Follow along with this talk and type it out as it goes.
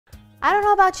I don't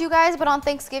know about you guys, but on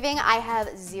Thanksgiving, I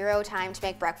have zero time to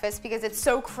make breakfast because it's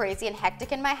so crazy and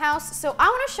hectic in my house. So I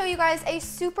wanna show you guys a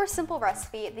super simple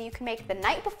recipe that you can make the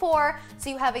night before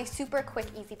so you have a super quick,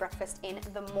 easy breakfast in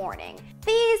the morning.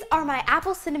 These are my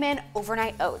apple cinnamon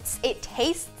overnight oats. It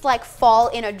tastes like fall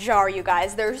in a jar, you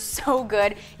guys. They're so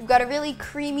good. You've got a really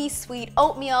creamy, sweet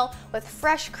oatmeal with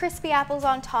fresh, crispy apples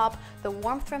on top, the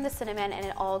warmth from the cinnamon, and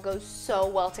it all goes so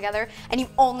well together, and you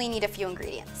only need a few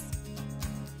ingredients.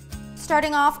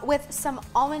 Starting off with some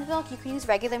almond milk. You can use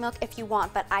regular milk if you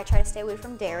want, but I try to stay away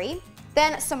from dairy.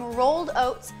 Then some rolled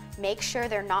oats. Make sure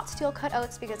they're not steel cut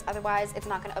oats because otherwise it's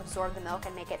not gonna absorb the milk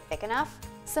and make it thick enough.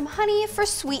 Some honey for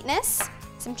sweetness.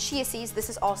 Some chia seeds. This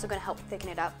is also gonna help thicken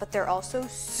it up, but they're also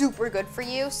super good for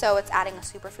you, so it's adding a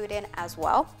superfood in as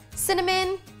well.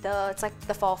 Cinnamon, it's like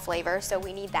the fall flavor, so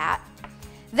we need that.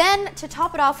 Then to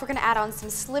top it off, we're gonna add on some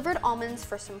slivered almonds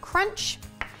for some crunch.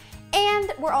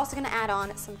 And we're also gonna add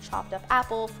on some chopped up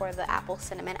apple for the apple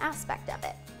cinnamon aspect of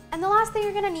it. And the last thing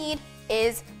you're gonna need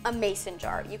is a mason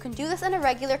jar. You can do this in a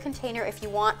regular container if you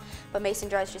want, but mason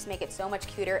jars just make it so much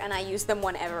cuter, and I use them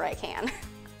whenever I can. All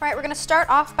right, we're gonna start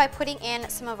off by putting in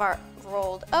some of our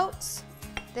rolled oats.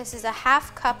 This is a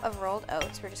 ½ cup of rolled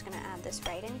oats. We're just gonna add this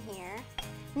right in here.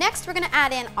 Next, we're gonna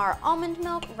add in our almond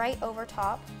milk right over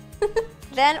top.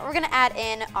 Then we're gonna add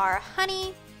in our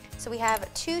honey. So we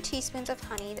have 2 teaspoons of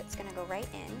honey that's gonna go right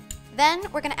in. Then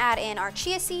we're gonna add in our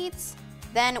chia seeds.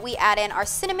 Then we add in our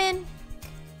cinnamon,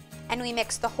 and we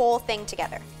mix the whole thing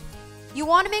together. You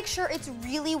wanna make sure it's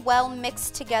really well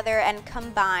mixed together and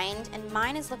combined, and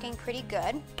mine is looking pretty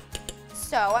good.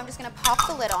 So I'm just gonna pop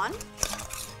the lid on.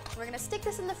 We're gonna stick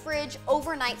this in the fridge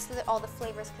overnight so that all the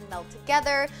flavors can melt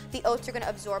together. The oats are gonna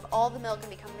absorb all the milk and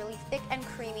become really thick and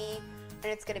creamy,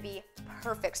 and it's gonna be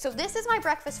perfect. So this is my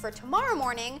breakfast for tomorrow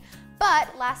morning,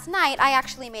 but last night I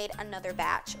actually made another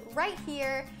batch right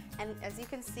here, and as you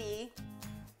can see,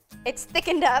 it's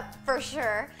thickened up for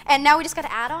sure. And now we just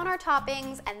gotta add on our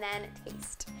toppings and then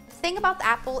taste. The thing about the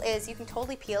apple is you can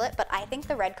totally peel it, but I think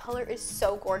the red color is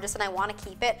so gorgeous and I wanna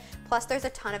keep it. Plus there's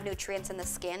a ton of nutrients in the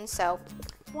skin, so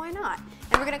why not?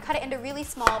 And we're gonna cut it into really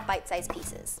small bite-sized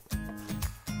pieces.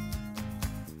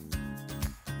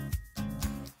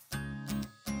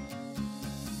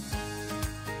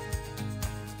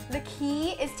 The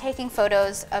key is taking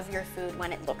photos of your food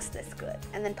when it looks this good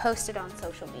and then post it on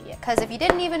social media. Because if you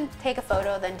didn't even take a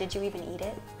photo, then did you even eat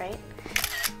it, right?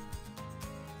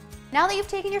 Now that you've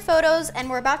taken your photos and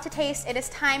we're about to taste, it is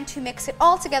time to mix it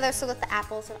all together so that the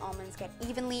apples and almonds get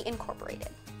evenly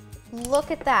incorporated.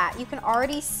 Look at that. You can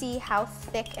already see how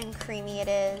thick and creamy it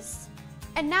is.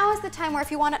 And now is the time where if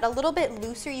you want it a little bit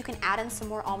looser, you can add in some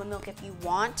more almond milk if you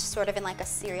want, sort of in like a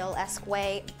cereal-esque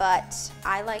way, but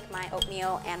I like my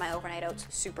oatmeal and my overnight oats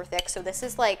super thick, so this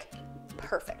is like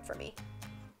perfect for me.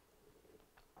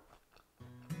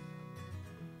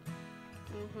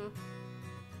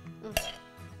 It's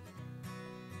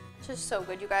just so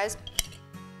good, you guys.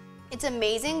 It's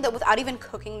amazing that without even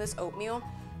cooking this oatmeal,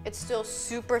 it's still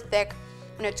super thick,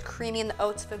 and it's creamy, and the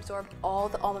oats have absorbed all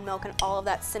the almond milk and all of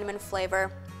that cinnamon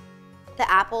flavor. The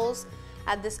apples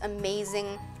add this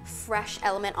amazing fresh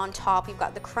element on top. You've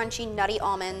got the crunchy, nutty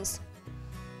almonds.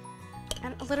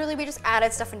 And literally we just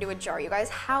added stuff into a jar, you guys.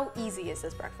 How easy is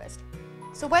this breakfast?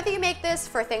 So whether you make this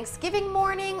for Thanksgiving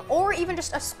morning or even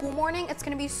just a school morning, it's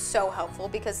gonna be so helpful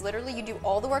because literally you do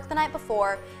all the work the night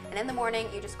before, and in the morning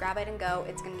you just grab it and go.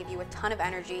 It's gonna give you a ton of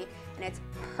energy, and it's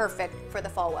perfect for the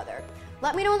fall weather.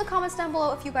 Let me know in the comments down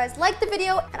below if you guys liked the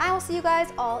video, and I will see you guys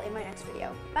all in my next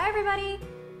video. Bye everybody!